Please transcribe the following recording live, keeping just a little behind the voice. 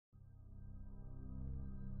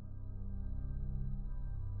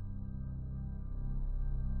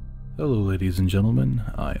Hello ladies and gentlemen,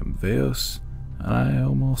 I am Veos, and I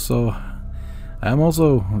am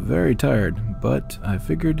also very tired, but I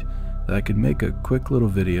figured that I could make a quick little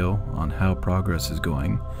video on how progress is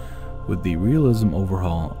going with the REALISM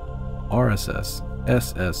overhaul RSS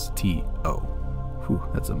SSTO. Whew,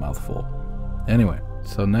 that's a mouthful. Anyway,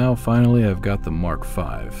 so now finally I've got the Mark V.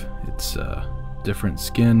 It's a different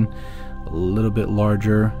skin, a little bit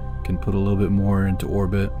larger, can put a little bit more into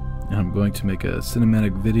orbit. And I'm going to make a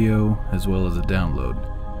cinematic video as well as a download.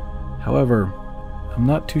 However, I'm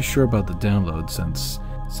not too sure about the download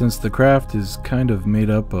since the craft is kind of made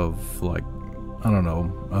up of, like, I don't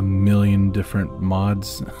know, a million different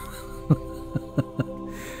mods.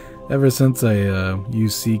 Ever since I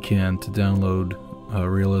used CCAN to download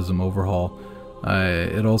REALISM overhaul,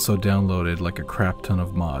 it also downloaded like a crap ton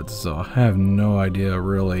of mods, so I have no idea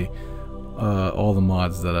really all the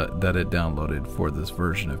mods that it downloaded for this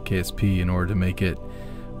version of KSP in order to make it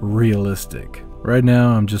realistic. Right now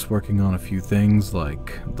I'm just working on a few things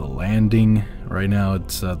like the landing. Right now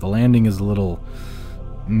it's the landing is a little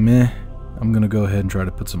meh. I'm gonna go ahead and try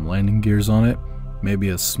to put some landing gears on it, maybe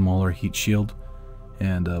a smaller heat shield,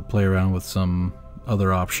 and play around with some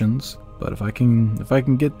other options. But if I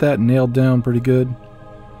can get that nailed down pretty good,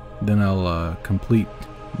 then I'll complete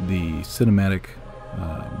the cinematic.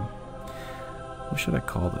 What should I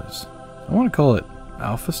call this? I want to call it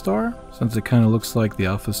Alpha Star, since it kind of looks like the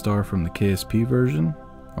Alpha Star from the KSP version,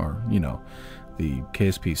 or, you know, the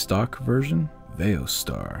KSP stock version. Veos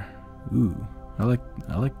Star. Ooh, I like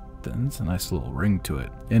that. It's a nice little ring to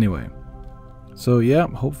it. Anyway, so yeah,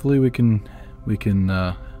 hopefully we can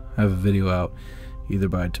have a video out either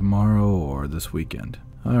by tomorrow or this weekend.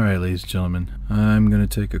 Alright, ladies and gentlemen, I'm gonna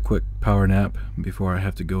take a quick power nap before I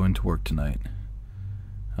have to go into work tonight.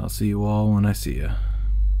 I'll see you all when I see you.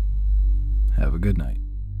 Have a good night.